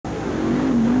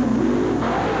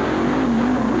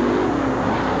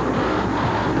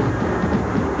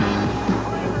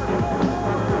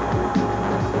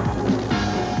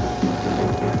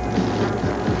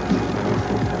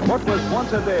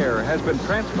once a dare has been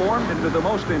transformed into the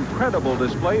most incredible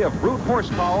display of brute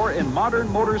horsepower in modern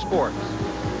motorsports.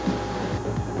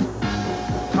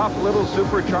 Tough little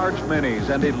supercharged minis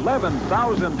and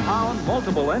 11,000-pound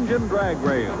multiple-engine drag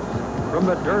rails. From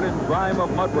the dirt and grime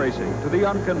of mud racing to the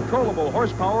uncontrollable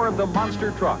horsepower of the monster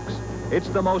trucks, it's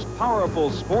the most powerful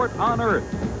sport on Earth.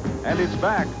 And it's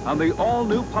back on the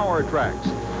all-new Power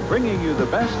Trax, bringing you the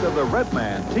best of the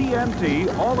Redman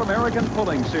TNT All-American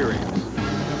Pulling Series.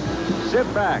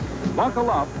 Sit back,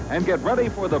 buckle up, and get ready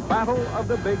for the battle of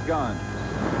the big guns.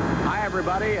 Hi,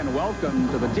 everybody, and welcome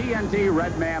to the TNT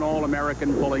Redman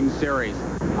All-American Pulling Series.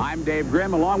 I'm Dave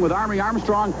Grimm, along with Army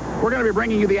Armstrong. We're going to be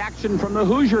bringing you the action from the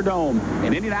Hoosier Dome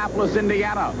in Indianapolis,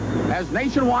 Indiana, as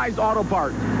Nationwide Auto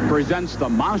Part presents the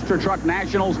Monster Truck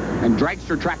Nationals and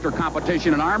Dragster Tractor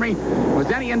Competition in Army.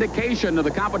 With any indication of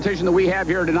the competition that we have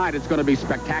here tonight, it's going to be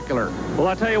spectacular. Well,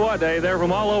 I tell you what, Dave, they're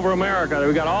from all over America.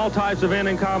 We've got all types of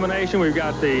engine combination. We've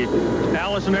got the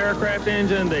Allison Aircraft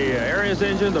engine, the Arias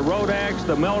engine, the Rodax,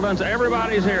 the Meldons.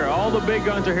 Everybody's here. All the big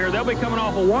guns are here. They'll be coming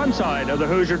off of one side of the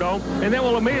Hoosier Dome, and then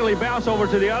we'll immediately bounce over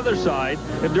to the other side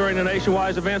during the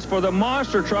Nationwide events for the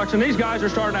monster trucks. And these guys are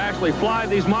starting to actually fly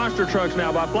these monster trucks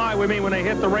now. By fly, we mean when they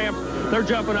hit the ramps, they're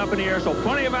jumping up in the air. So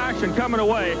plenty of action coming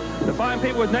away. The fine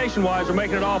people with Nationwide are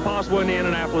making it all possible in the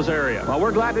Indianapolis area. Well,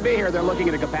 we're glad to be here. They're looking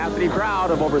at a capacity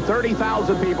crowd of over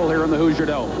 30,000 people here in the Hoosier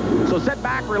Dome. So sit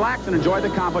back, relax, and enjoy the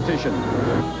competition.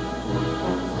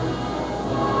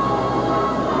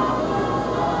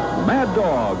 Mad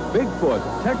Dog,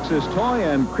 Bigfoot, Texas Toy,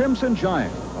 and Crimson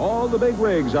Giant. All the big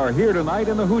rigs are here tonight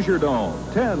in the Hoosier Dome.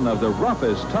 10 of the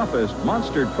roughest, toughest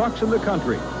monster trucks in the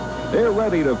country. They're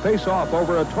ready to face off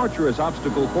over a torturous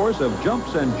obstacle course of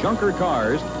jumps and junker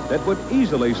cars that would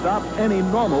easily stop any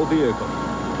normal vehicle.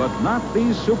 But not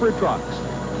these super trucks.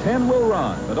 10 will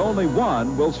run, but only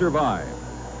one will survive.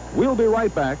 We'll be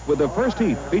right back with the first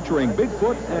heat featuring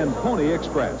Bigfoot and Pony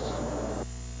Express.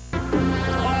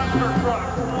 Monster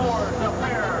truck, Ford, the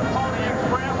pair, Pony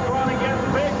Express run against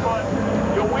Bigfoot.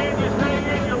 You win, you stay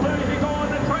in, you lose, you go in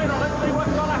the trailer. Let's see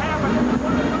what's going to happen.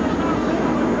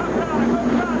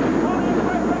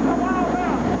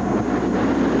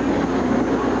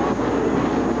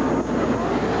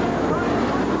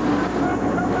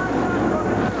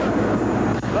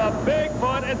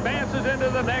 Advances into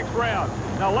the next round.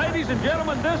 Now, ladies and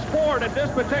gentlemen, this sport at this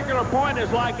particular point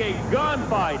is like a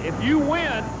gunfight. If you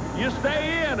win, you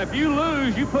stay in. If you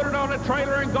lose, you put it on a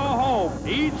trailer and go home.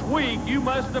 Each week, you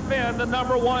must defend the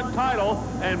 #1 title,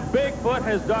 and Bigfoot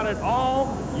has done it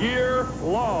all year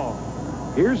long.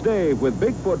 Here's Dave with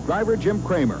Bigfoot driver Jim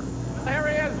Kramer. There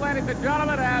he is, ladies and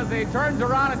gentlemen, as he turns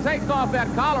around and takes off that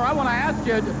collar. I want to ask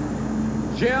you,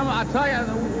 Jim, I tell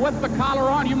you, with the collar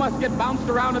on, you must get bounced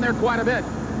around in there quite a bit.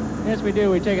 Yes, we do.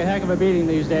 We take a heck of a beating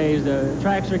these days. The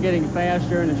tracks are getting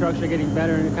faster and the trucks are getting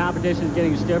better and the competition is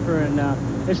getting stiffer, and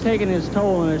it's taking its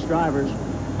toll on us drivers.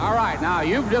 All right, now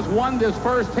you've just won this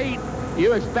first heat.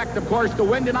 You expect, of course, to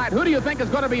win tonight. Who do you think is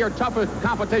going to be your toughest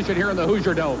competition here in the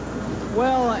Hoosier Dome?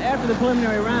 Well, after the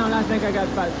preliminary round, I think I got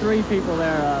about 3 people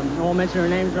there. I won't mention their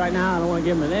names right now. I don't want to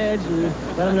give them an edge and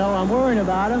let them know I'm worrying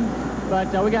about them.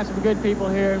 But we got some good people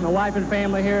here, my wife and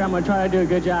family here. I'm going to try to do a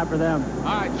good job for them.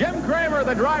 All right, Jim Kramer,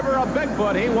 the driver of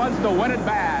Bigfoot. He wants to win it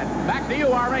bad. Back to you,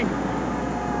 Army.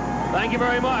 Thank you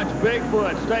very much.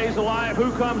 Bigfoot stays alive. Who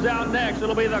comes out next?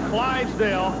 It'll be the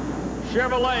Clydesdale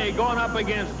Chevrolet going up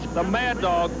against the Mad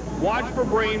Dog. Watch for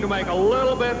Breen to make a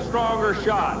little bit stronger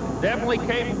shot. Definitely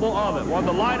capable of it. One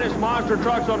of the lightest monster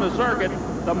trucks on the circuit.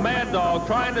 The Mad Dog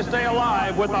trying to stay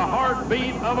alive with the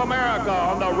heartbeat of America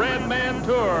on the Redman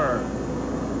Tour.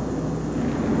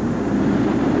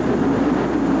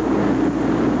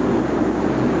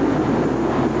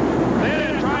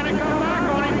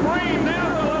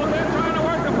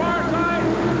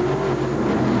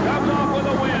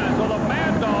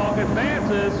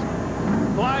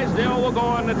 Clydesdale will go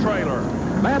on the trailer.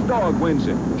 Mad Dog wins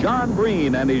it. John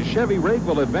Breen and his Chevy rig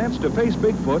will advance to face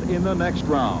Bigfoot in the next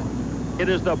round. It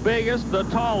is the biggest, the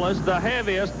tallest, the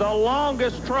heaviest, the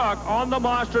longest truck on the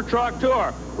Monster Truck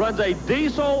Tour. Runs a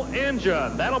diesel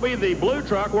engine. That'll be the blue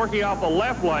truck working off the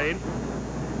left lane.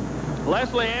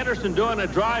 Leslie Anderson doing the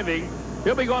driving.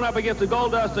 He'll be going up against the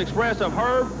Gold Dust Express of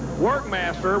Herb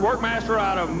Workmaster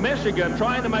out of Michigan,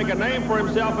 trying to make a name for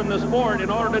himself in the sport. In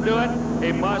order to do it,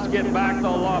 he must get back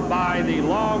by the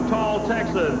long, tall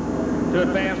Texan to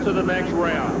advance to the next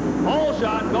round. Hole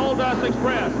shot, Gold Dust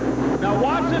Express. Now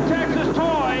watch the Texas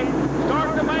Toy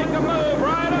start to make a move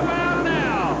right about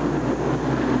now.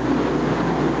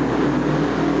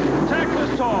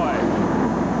 Texas Toy.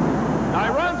 Now he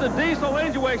runs a diesel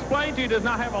engine with we explained to you, does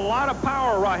not have a lot of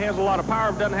power. Right, has a lot of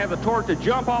power, but doesn't have the torque to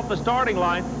jump off the starting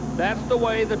line. That's the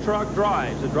way the truck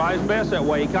drives. It drives best that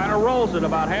way. He kind of rolls it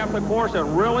about half the course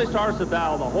and really starts to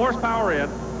dial the horsepower in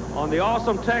on the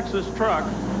awesome Texas truck.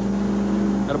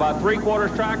 At about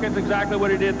 3/4 track, that's exactly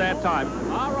what he did that time.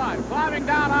 All right, climbing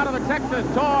down out of the Texas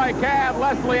toy cab,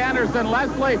 Leslie Anderson.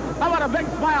 Leslie, how about a big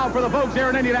smile for the folks here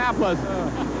in Indianapolis?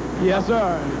 Yes,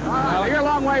 sir. All right, you're a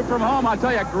long way from home. I'll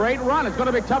tell you, great run. It's going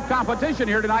to be tough competition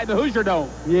here tonight in the Hoosier Dome.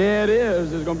 Yeah, it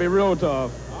is. It's going to be real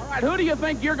tough. All right, who do you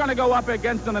think you're going to go up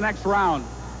against in the next round?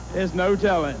 There's no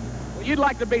telling. Well, you'd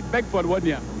like to beat Bigfoot, wouldn't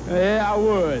you? Yeah, I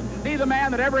would. Is he the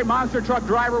man that every monster truck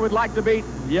driver would like to beat?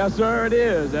 Yes, sir, it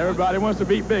is. Everybody wants to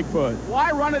beat Bigfoot. Why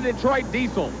run a Detroit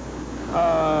diesel?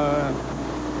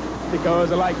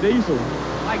 Because I like diesel.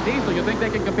 Like diesel, you think they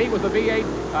can compete with the V8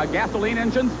 gasoline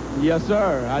engines? Yes,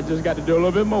 sir. I just got to do a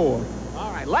little bit more.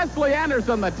 All right, Leslie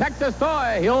Anderson, the Texas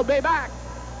toy. He'll be back.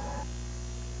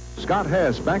 Scott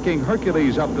Hess backing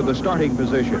Hercules up to the starting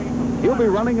position. He'll be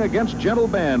running against Gentle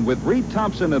Ben with Reed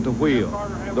Thompson at the wheel.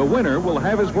 The winner will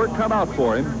have his work cut out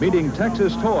for him, meeting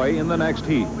Texas Toy in the next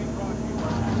heat.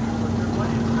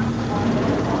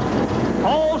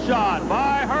 Hole shot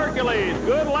by Hercules.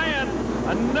 Good land.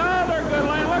 Another good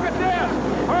land. Look at this.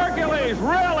 Hercules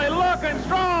really looking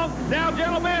strong. Now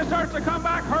Gentle Ben starts to come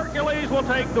back. Hercules will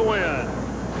take the win.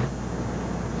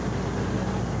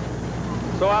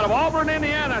 So out of Auburn,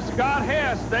 Indiana, Scott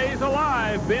Hess stays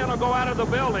alive. Ben will go out of the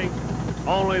building.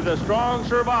 Only the strong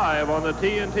survive on the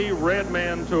TNT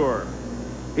Redman Tour.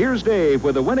 Here's Dave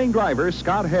with the winning driver,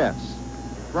 Scott Hess.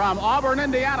 From Auburn,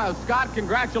 Indiana, Scott,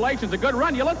 congratulations. A good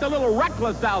run. You looked a little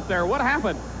reckless out there. What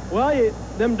happened? Well,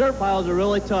 them dirt piles are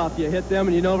really tough. You hit them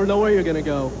and you never know where you're going to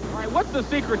go. All right, what's the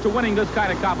secret to winning this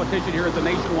kind of competition here at the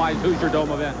nationwide Hoosier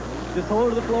Dome event? Just hold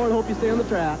her to the floor and hope you stay on the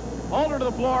track. Hold her to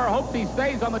the floor, hopes he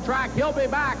stays on the track. He'll be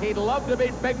back. He'd love to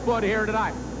beat Bigfoot here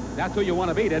tonight. That's who you want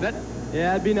to beat, isn't it?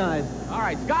 Yeah, it'd be nice. All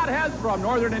right, Scott Hess from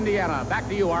Northern Indiana. Back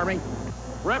to you, Army.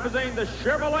 Representing the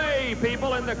Chevrolet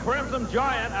people in the Crimson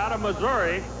Giant out of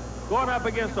Missouri, going up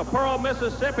against a Pearl,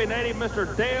 Mississippi native,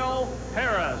 Mr. Dale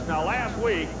Harris. Now, last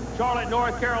week, Charlotte,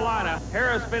 North Carolina,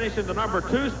 Harris finished in the number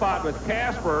 2 spot with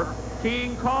Casper.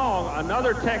 King Kong,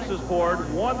 another Texas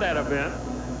Ford, won that event.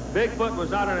 Bigfoot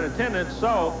was not in attendance,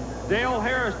 so Dale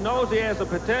Harris knows he has the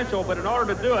potential, but in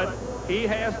order to do it, he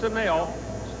has to nail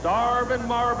Starvin'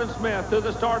 Marvin Smith to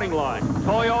the starting line.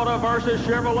 Toyota versus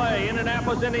Chevrolet.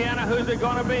 Indianapolis, Indiana, who's it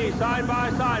going to be? Side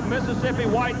by side, Mississippi,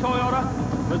 white Toyota.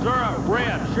 Missouri,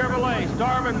 red. Chevrolet,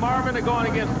 Starvin' Marvin are going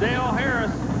against Dale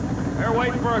Harris. They're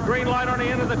waiting for a green light on the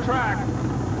end of the track.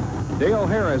 Dale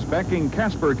Harris backing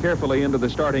Casper carefully into the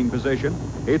starting position.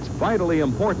 It's vitally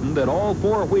important that all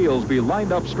 4 wheels be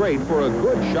lined up straight for a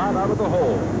good shot out of the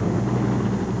hole.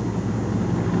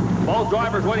 Both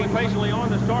drivers waiting patiently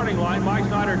on the starting line. Mike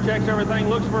Snyder checks everything,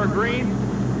 looks for a green.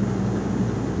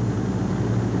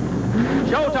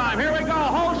 Showtime, here we go,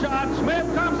 hole shot. Smith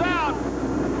comes out.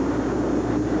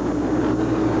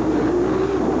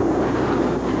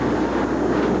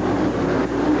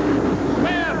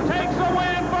 Smith takes the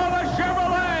win for the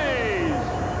Chevrolets.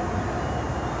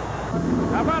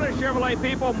 How about it, Chevrolet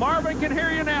people? Marvin can hear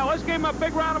you now. Let's give him a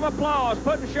big round of applause,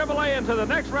 putting Chevrolet into the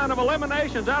next round of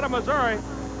eliminations out of Missouri.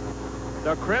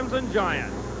 The Crimson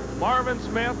Giant. Marvin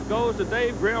Smith goes to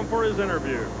Dave Grimm for his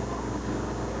interview.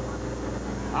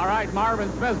 All right,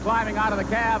 Marvin Smith climbing out of the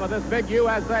cab of this big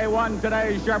USA 1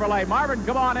 Today Chevrolet. Marvin,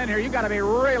 come on in here. You got to be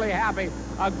really happy.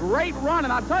 A great run,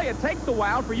 and I'll tell you, it takes a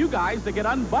while for you guys to get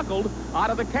unbuckled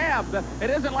out of the cab. It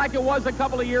isn't like it was a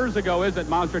couple of years ago, is it,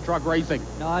 monster truck racing?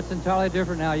 No, it's entirely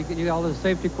different now. You got all the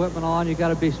safety equipment on. You got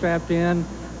to be strapped in,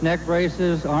 neck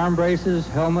braces, arm braces,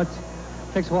 helmets.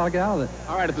 Takes a while to get out of it.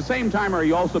 All right, at the same time, are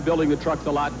you also building the trucks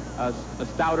a lot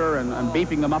stouter and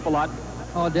beefing them up a lot?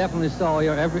 Oh, definitely so.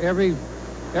 You know,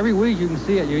 every week you can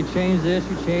see it. You change this,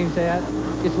 you change that.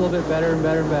 It gets a little bit better and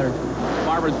better and better.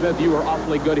 Marvin Smith, you were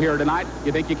awfully good here tonight.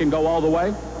 You think you can go all the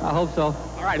way? I hope so.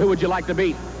 All right, who would you like to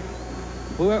beat?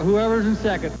 Whoever's in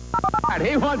second. All right,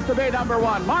 he wants to be number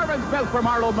 1. Marvin Smith from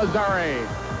Arnold, Missouri.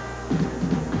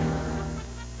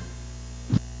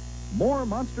 More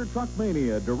Monster Truck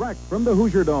Mania direct from the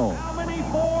Hoosier Dome. How many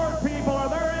Ford people are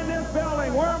there in this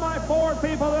building? Where are my Ford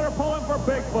people that are pulling for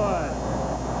Bigfoot?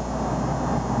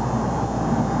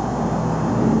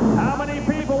 How many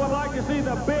people would like to see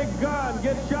the big gun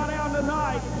get shot down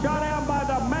tonight? Shot down by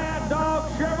the Mad Dog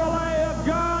Chevrolet of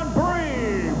John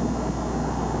Bream.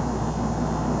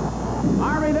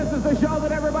 Army, this is the show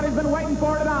that everybody's been waiting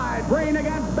for tonight. Breen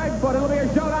against Bigfoot. It'll be a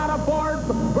showdown of Ford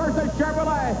versus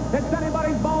Chevrolet. It's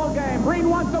anybody's ball game. Breen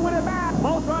wants to win it back.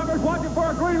 Both drivers watching for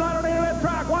a green light on the end of the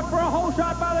track. Watch for a hole Hole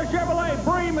shot by the Chevrolet.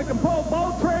 Bream can pull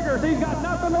both triggers. He's got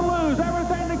nothing to lose.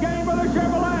 Everything to gain for the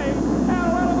Chevrolet. And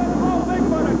a little bit of both.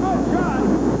 Bigfoot, a good shot.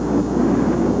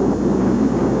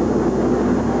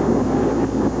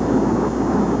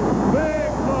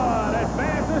 Bigfoot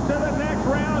advances to the next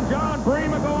round. John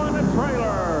Bream will go on the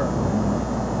trailer.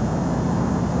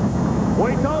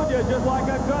 We told you, just like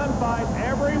a gunfight,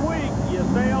 every week you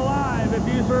stay alive.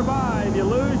 If you survive, you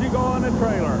lose, you go on the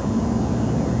trailer.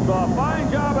 So a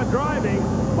fine job of driving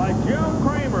by Jim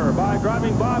Kramer by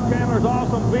driving Bob Chandler's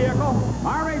awesome vehicle.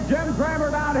 Army, Jim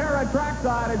Kramer down here at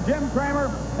trackside, and Jim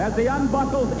Kramer, as he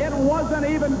unbuckles, it wasn't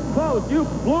even close. You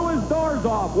blew his doors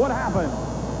off. What happened?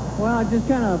 Well, just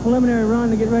kind of a preliminary run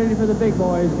to get ready for the big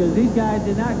boys, because these guys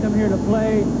did not come here to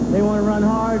play. They want to run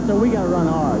hard, so we got to run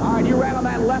hard. All right, you ran on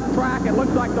that left track. It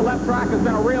looks like the left track has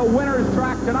been a real winner's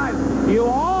track tonight. You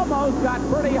almost got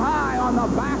pretty high on the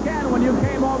back end when you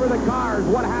came over the cars.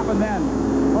 What happened then?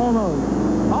 Almost.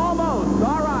 Almost.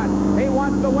 All right. He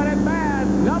wants to win it bad.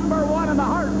 Number one in the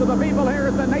hearts of the people here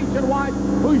at the nationwide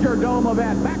Hoosier Dome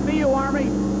event. Back to you,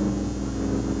 Army.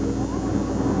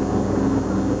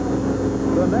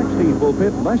 The next heat will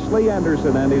pit Leslie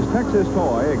Anderson and his Texas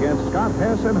toy against Scott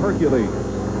Hess and Hercules.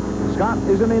 Scott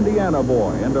is an Indiana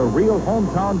boy and a real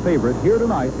hometown favorite here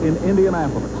tonight in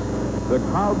Indianapolis. The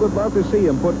crowd would love to see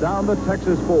him put down the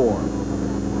Texas Ford.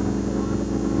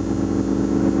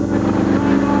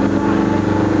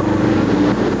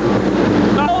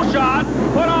 The hole shot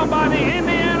put on by the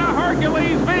Indiana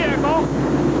Hercules vehicle.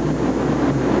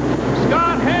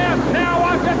 Scott Hess now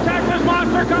watch the Texas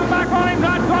Monster come back on him.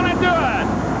 Not going to do it.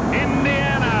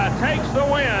 Indiana takes the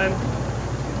win.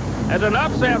 As an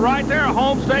upset right there, a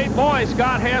home state boy,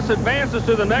 Scott Hess advances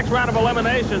to the next round of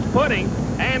eliminations, putting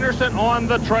Anderson on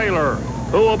the trailer.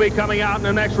 Who will be coming out in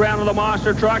the next round of the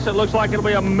monster trucks? It looks like it'll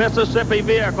be a Mississippi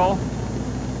vehicle.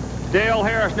 Dale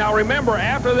Harris. Now remember,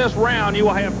 after this round, you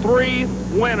will have 3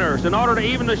 winners. In order to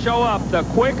even to show up, the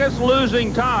quickest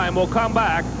losing time will come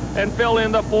back and fill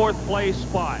in the 4th place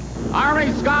spot.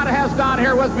 Army, Scott Hess down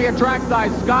here with me at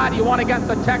trackside. Scott, you won against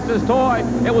the Texas toy.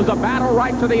 It was a battle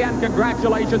right to the end.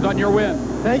 Congratulations on your win.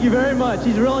 Thank you very much.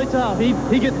 He's really tough.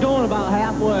 He gets going about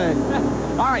halfway.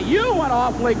 All right, you went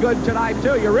awfully good tonight,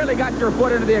 too. You really got your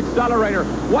foot into the accelerator.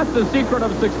 What's the secret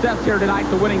of success here tonight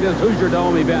to winning this Hoosier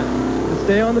Dome event? To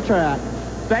stay on the track.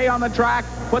 Stay on the track,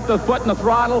 put the foot in the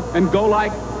throttle, and go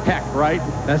like heck, right?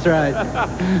 That's right.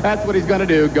 That's what he's going to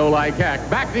do, go like heck.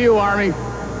 Back to you, Army.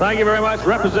 Thank you very much.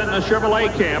 Representing the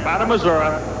Chevrolet camp out of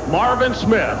Missouri, Marvin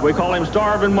Smith. We call him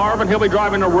Starvin' Marvin. He'll be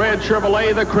driving the red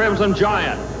Chevrolet, the Crimson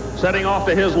Giant. Setting off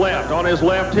to his left, on his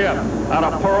left hip, out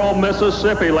of Pearl,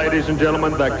 Mississippi, ladies and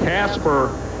gentlemen, the Casper,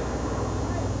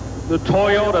 the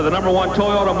Toyota, the #1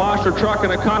 Toyota monster truck in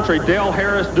the country. Dale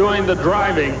Harris doing the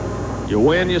driving. You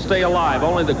win, you stay alive.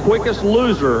 Only the quickest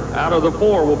loser out of the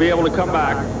 4 will be able to come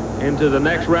back into the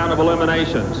next round of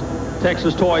eliminations.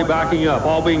 Texas Toy backing up,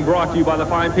 all being brought to you by the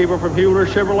fine people from Hewlett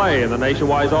Chevrolet and the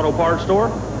Nationwide Auto Parts Store.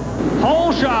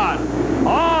 Hole shot.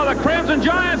 Oh, the Crimson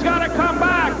Giant's got to come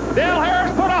back. Dale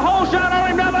Harris put a hole shot on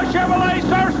him. Now the Chevrolet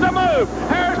starts to move.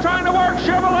 Harris trying to work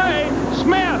Chevrolet.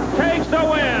 Smith takes the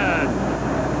win.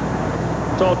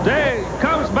 So Dale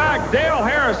comes back. Dale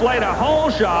Harris laid a hole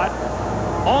shot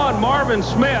on Marvin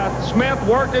Smith. Smith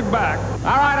worked it back.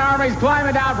 All right, Army's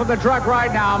climbing down from the truck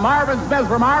right now. Marvin Smith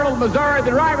from Arnold, Missouri, the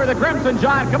driver of the Crimson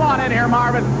Giant. Come on in here,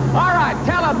 Marvin. All right,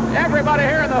 tell them, everybody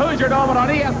here in the Hoosier Dome and on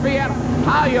ESPN,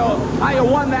 how you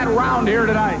won that round here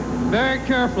tonight. Very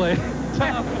carefully.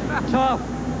 Tough. Tough.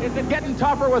 Is it getting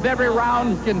tougher with every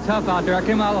round? It's getting tough out there. I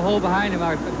came out of the hole behind him.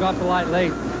 I dropped the light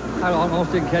late. I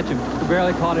almost didn't catch him. I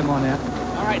barely caught him on that.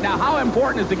 All right, now how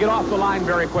important is to get off the line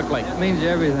very quickly? That means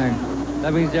everything.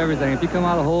 That means everything. If you come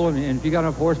out of the hole and if you got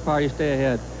enough horsepower, you stay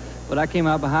ahead. But I came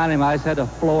out behind him. I just had to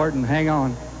floor it and hang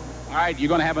on. All right, you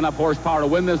going to have enough horsepower to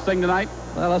win this thing tonight?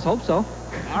 Well, let's hope so.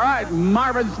 All right,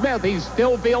 Marvin Smith, he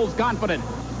still feels confident.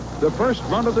 The first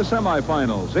run of the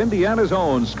semifinals, Indiana's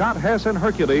own Scott Hess and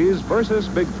Hercules versus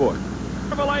Bigfoot.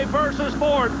 Chevrolet versus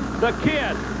Ford. The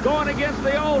kid going against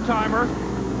the old-timer.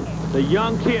 The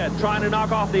young kid trying to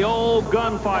knock off the old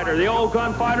gunfighter. The old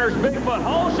gunfighter's Bigfoot.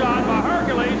 Hole shot by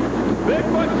Hercules.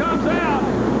 Bigfoot comes out.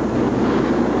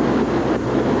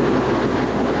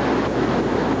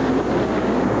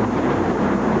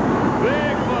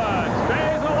 Bigfoot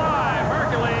stays alive.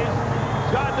 Hercules.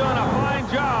 Scott doing a fine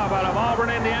job out of Auburn,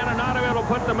 Indiana, not able to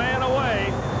put the man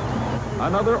away.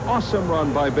 Another awesome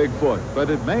run by Bigfoot, but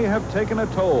it may have taken a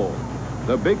toll.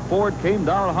 The big Ford came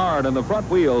down hard on the front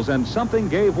wheels and something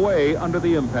gave way under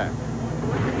the impact.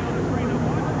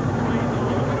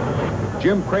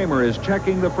 Jim Kramer is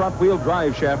checking the front wheel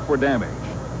drive shaft for damage.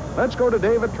 Let's go to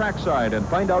Dave at trackside and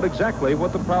find out exactly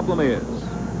what the problem is.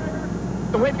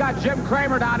 We've got Jim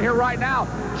Kramer down here right now.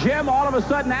 Jim, all of a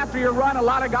sudden, after your run, a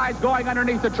lot of guys going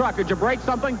underneath the truck. Did you break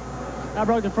something? I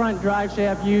broke the front drive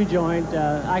shaft U-joint.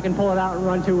 I can pull it out and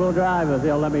run two-wheel drive if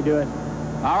they'll let me do it.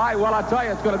 All right, well, I'll tell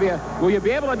you, it's going to be will you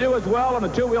be able to do as well on the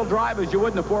two-wheel drive as you would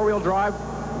in the four-wheel drive?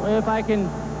 Well, if I can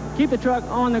keep the truck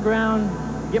on the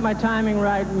ground, get my timing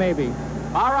right, maybe.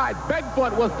 All right,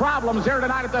 Bigfoot with problems here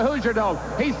tonight at the Hoosier Dome.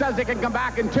 He says he can come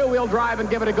back in two-wheel drive and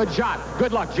give it a good shot.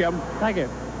 Good luck, Jim. Thank you.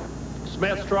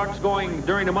 Smith's truck's going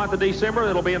during the month of December.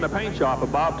 It'll be in the paint shop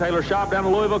at Bob Taylor's shop down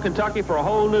in Louisville, Kentucky for a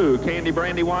whole new candy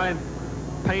brandy wine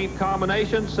paint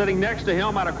combination. Sitting next to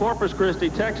him out of Corpus Christi,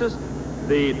 Texas,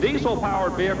 the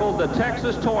diesel-powered vehicle, the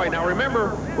Texas Toy. Now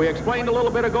remember, we explained a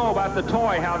little bit ago about the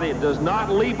Toy, how it does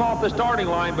not leap off the starting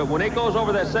line, but when it goes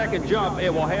over that second jump,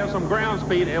 it will have some ground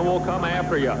speed and will come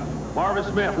after you. Marvin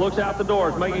Smith looks out the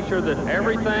doors, making sure that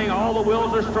everything, all the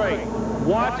wheels are straight.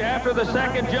 Watch after the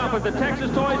second jump. If the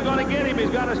Texas Toy is going to get him,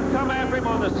 he's got to come after him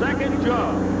on the second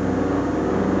jump.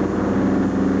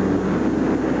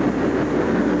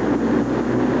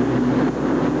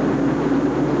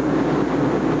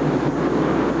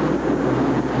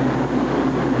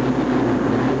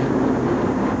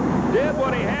 Did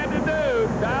what he had to do,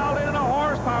 dialed in a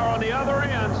horsepower on the other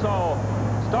end, so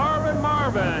Starvin'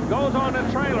 Marvin goes on the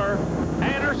trailer.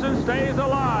 Anderson stays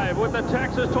alive with the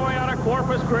Texas Toy out of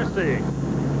Corpus Christi.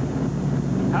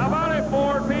 How about it,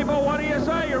 Ford people? What do you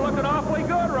say? You're looking awfully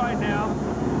good right now.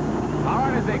 All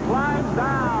right, as he climbs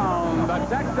down, the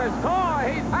Texas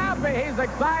Toy, he's happy, he's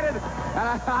excited. And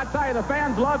I tell you, the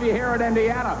fans love you here in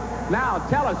Indiana. Now,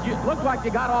 tell us, you look like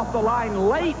you got off the line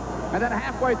late, and then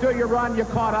halfway through your run, you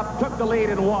caught up, took the lead,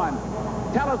 and won.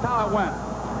 Tell us how it went.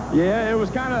 Yeah, it was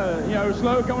kind of,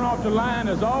 slow coming off the line.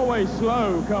 It's always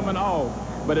slow coming off,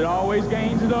 but it always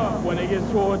gains it up when it gets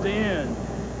towards the end.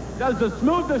 Does the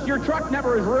smoothness, your truck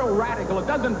never is real radical. It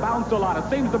doesn't bounce a lot. It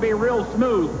seems to be real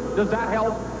smooth. Does that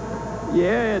help?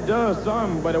 Yeah, it does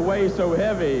some, but it weighs so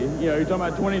heavy. You're talking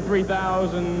about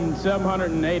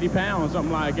 23,780 pounds,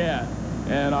 something like that.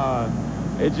 And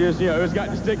it just, it's got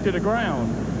to stick to the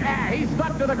ground. Yeah, he's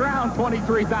stuck to the ground,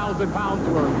 23,000 pounds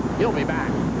worth. He'll be back.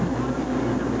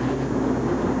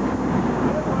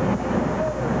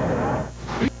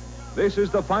 This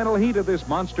is the final heat of this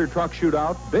monster truck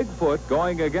shootout. Bigfoot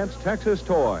going against Texas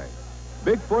Toy.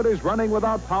 Bigfoot is running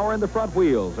without power in the front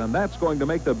wheels, and that's going to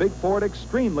make the big Ford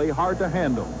extremely hard to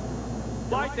handle.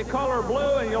 Like the color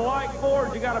blue and you like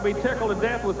Ford, you got to be tickled to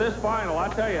death with this final, I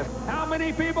tell you. How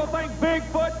many people think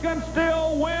Bigfoot can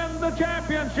still win the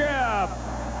championship?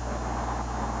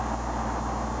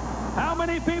 How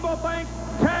many people think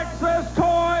Texas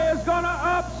Toy is going to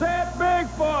upset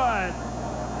Bigfoot?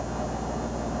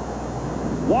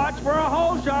 Watch for a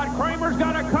hole shot. Kramer's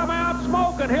got to come out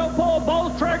smoking. He'll pull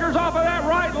both triggers off of that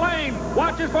right lane.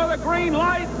 Watches for the green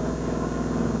light.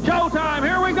 Showtime.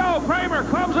 Here we go. Kramer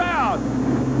comes out.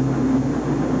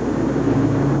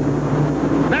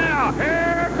 Now,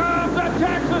 here comes the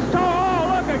Texas Toy.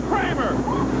 Oh, look at Kramer.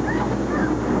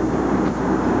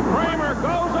 Kramer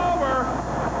goes over.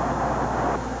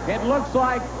 It looks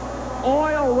like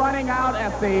oil running out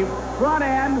at the front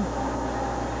end.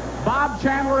 Bob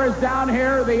Chandler is down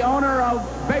here, the owner of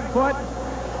Bigfoot.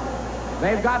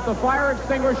 They've got the fire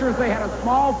extinguishers. They had a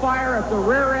small fire at the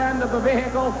rear end of the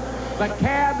vehicle. The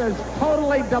cab is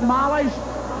totally demolished.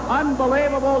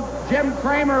 Unbelievable. Jim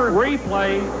Kramer.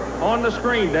 Replay on the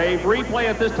screen, Dave. Replay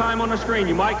at this time on the screen.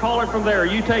 You might call it from there.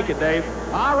 You take it, Dave.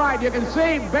 All right, you can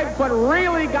see Bigfoot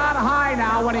really got high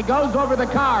now when he goes over the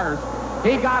cars.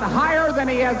 He got higher than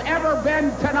he has ever been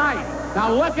tonight.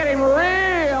 Now look at him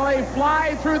really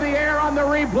fly through the air on the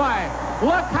replay.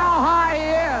 Look how high he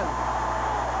is.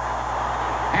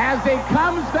 As he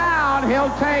comes down,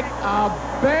 he'll take a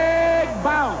big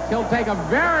bounce. He'll take a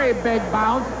very big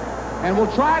bounce, and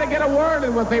we'll try to get a word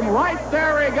in with him. Right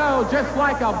there he goes, just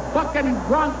like a bucking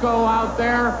bronco out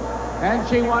there, and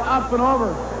she went up and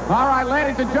over. All right,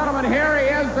 ladies and gentlemen, here he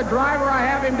is, the driver. I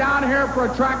have him down here for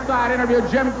a trackside interview,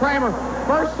 Jim Kramer.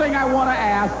 First thing I want to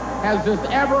ask, has this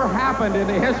ever happened in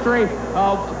the history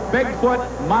of Bigfoot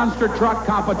monster truck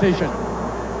competition?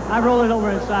 I rolled it over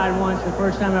inside once, the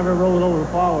first time I ever rolled it over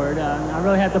forward. I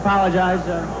really had to apologize.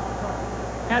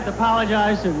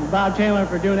 To Bob Chandler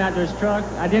for doing that to his truck.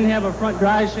 I didn't have a front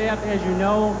drive shaft, as you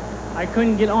know. I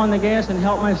couldn't get on the gas and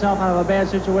help myself out of a bad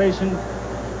situation.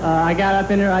 I got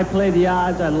up in there, I played the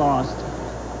odds, I lost.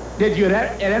 Did you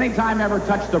at any time ever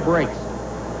touch the brakes?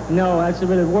 No, that's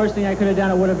the worst thing I could have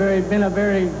done. It would have been a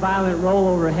very violent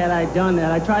rollover had I done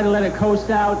that. I tried to let it coast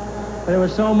out, but there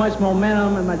was so much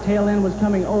momentum and my tail end was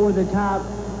coming over the top.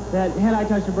 that had I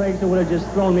touched the brakes, it would have just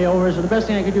thrown me over. So the best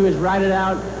thing I could do is ride it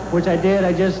out, which I did.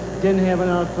 I just didn't have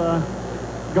enough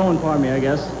going for me, I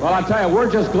guess. Well, I'll tell you, we're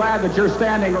just glad that you're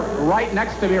standing right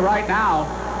next to me right now.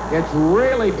 It's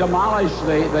really demolished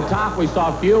the top. We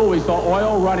saw fuel, we saw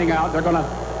oil running out. They're going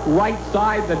to right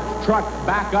side the truck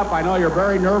back up. I know you're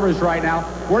very nervous right now.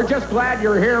 We're just glad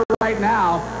you're here right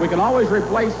now. We can always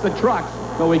replace the trucks,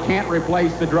 but we can't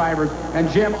replace the drivers. And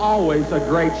Jim, always a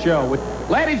great show.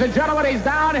 Ladies and gentlemen, he's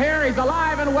down here. He's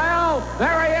alive and well.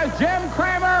 There he is, Jim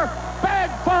Kramer,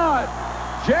 Bigfoot.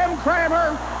 Jim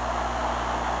Kramer.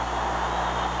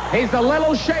 He's a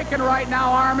little shaken right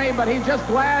now, Army, but he's just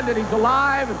glad that he's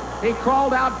alive. He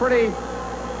crawled out pretty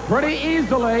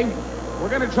easily. We're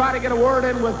going to try to get a word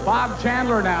in with Bob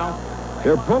Chandler now.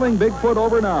 They're pulling Bigfoot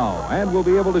over now, and we'll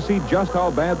be able to see just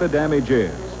how bad the damage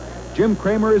is. Jim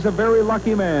Kramer is a very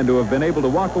lucky man to have been able to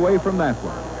walk away from that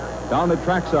one. Down at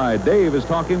trackside, Dave is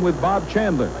talking with Bob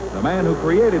Chandler, the man who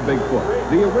created Bigfoot,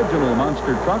 the original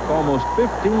monster truck almost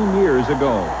 15 years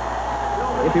ago.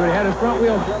 If he would have had his front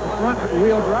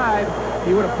wheel drive,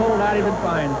 he would have pulled it out even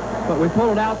fine. But we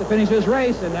pulled it out to finish his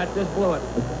race, and that just blew it.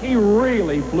 He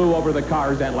really flew over the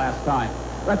cars that last time.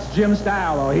 That's Jim's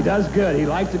style, though. He does good. He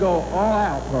likes to go all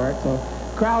out for it. So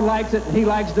crowd likes it, and he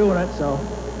likes doing it. So.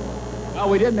 Well,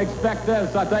 we didn't expect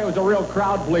this. I thought it was a real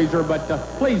crowd pleaser, but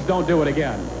please don't do it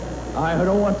again. I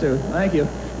don't want to. Thank you.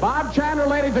 Bob Chandler,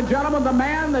 ladies and gentlemen, the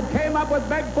man that came up with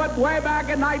Bigfoot way back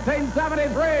in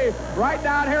 1973, right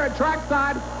down here at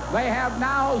trackside. They have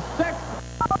now 6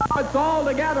 Bigfoots all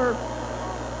together.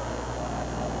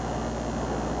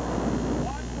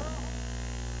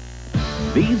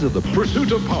 These are the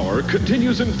Pursuit of Power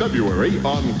continues in February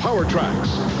on Power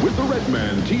Trax with the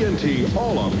Redman TNT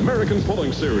All-American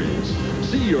Pulling Series.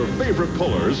 See your favorite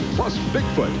pullers plus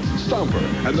Bigfoot, Stomper,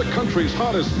 and the country's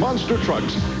hottest monster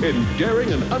trucks in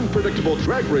daring and unpredictable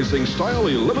drag racing style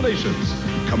eliminations.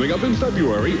 Coming up in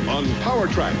February on Power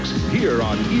Trax here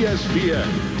on ESPN.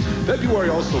 February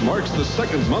also marks the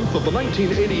 2nd month of the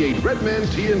 1988 Redman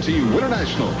TNT Winter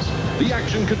Nationals. The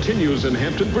action continues in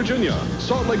Hampton, Virginia,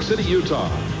 Salt Lake City, Utah,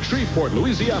 Shreveport,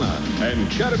 Louisiana,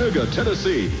 and Chattanooga,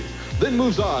 Tennessee. Then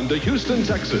moves on to Houston,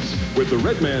 Texas, with the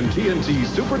Redman TNT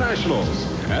Super Nationals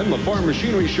and the Farm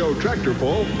Machinery Show Tractor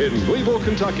Pull in Louisville,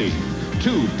 Kentucky.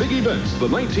 2 big events, the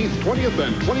 19th, 20th,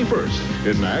 and 21st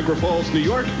in Niagara Falls, New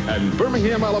York, and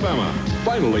Birmingham, Alabama.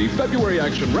 Finally, February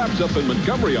action wraps up in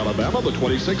Montgomery, Alabama, the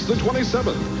 26th and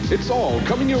 27th. It's all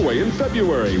coming your way in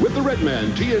February with the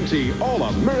Redman TNT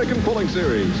All-American Pulling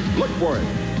Series. Look for it.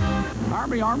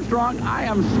 Army Armstrong, I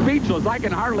am speechless. I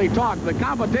can hardly talk. The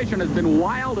competition has been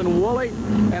wild and woolly,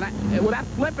 and with that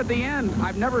flip at the end,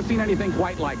 I've never seen anything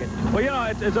quite like it. Well, you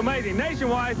know, it's amazing.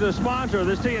 Nationwide, the sponsor of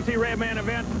this TNT Redman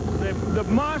event, the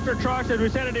monster trucks, as we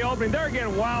said at the opening, they're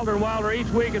getting wilder and wilder each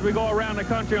week as we go around the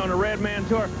country on the Redman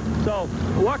Tour. So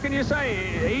what can you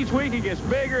say? Each week it gets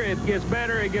bigger, it gets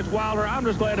better, it gets wilder. I'm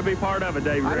just glad to be part of it,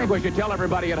 Dave. I think we should tell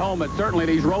everybody at home that certainly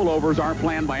these rollovers aren't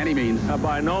planned by any means.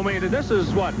 By no means. This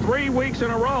is, what, 3 weeks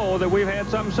in a row that we've had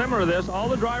something similar to this. All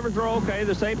the drivers are okay.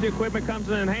 The safety equipment comes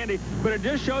in handy, but it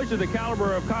just shows you the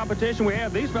caliber of competition we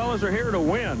have. These fellas are here to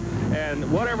win,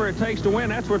 and whatever it takes to win,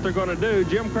 that's what they're going to do.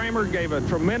 Jim Kramer gave a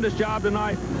tremendous job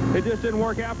tonight. It just didn't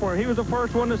work out for him. He was the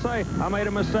first one to say, I made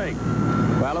a mistake.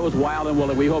 Well, it was wild and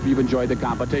woolly. We hope you've enjoyed the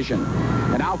competition.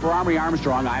 And now for Army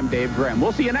Armstrong, I'm Dave Grimm.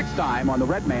 We'll see you next time on the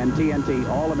Redman TNT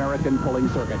All-American Pulling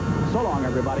Circuit. So long,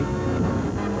 everybody.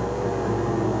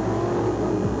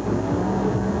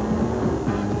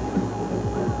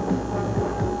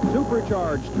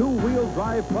 Supercharged 2-wheel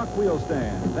drive truck wheel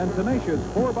stands and tenacious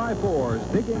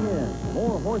 4x4s digging in.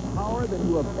 More horsepower than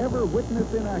you have ever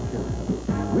witnessed in action.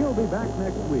 We'll be back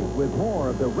next week with more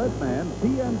of the Redman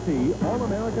TNT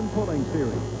All-American Pulling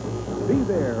Series. Be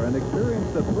there and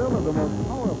experience the thrill of the most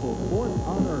powerful sport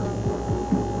on earth.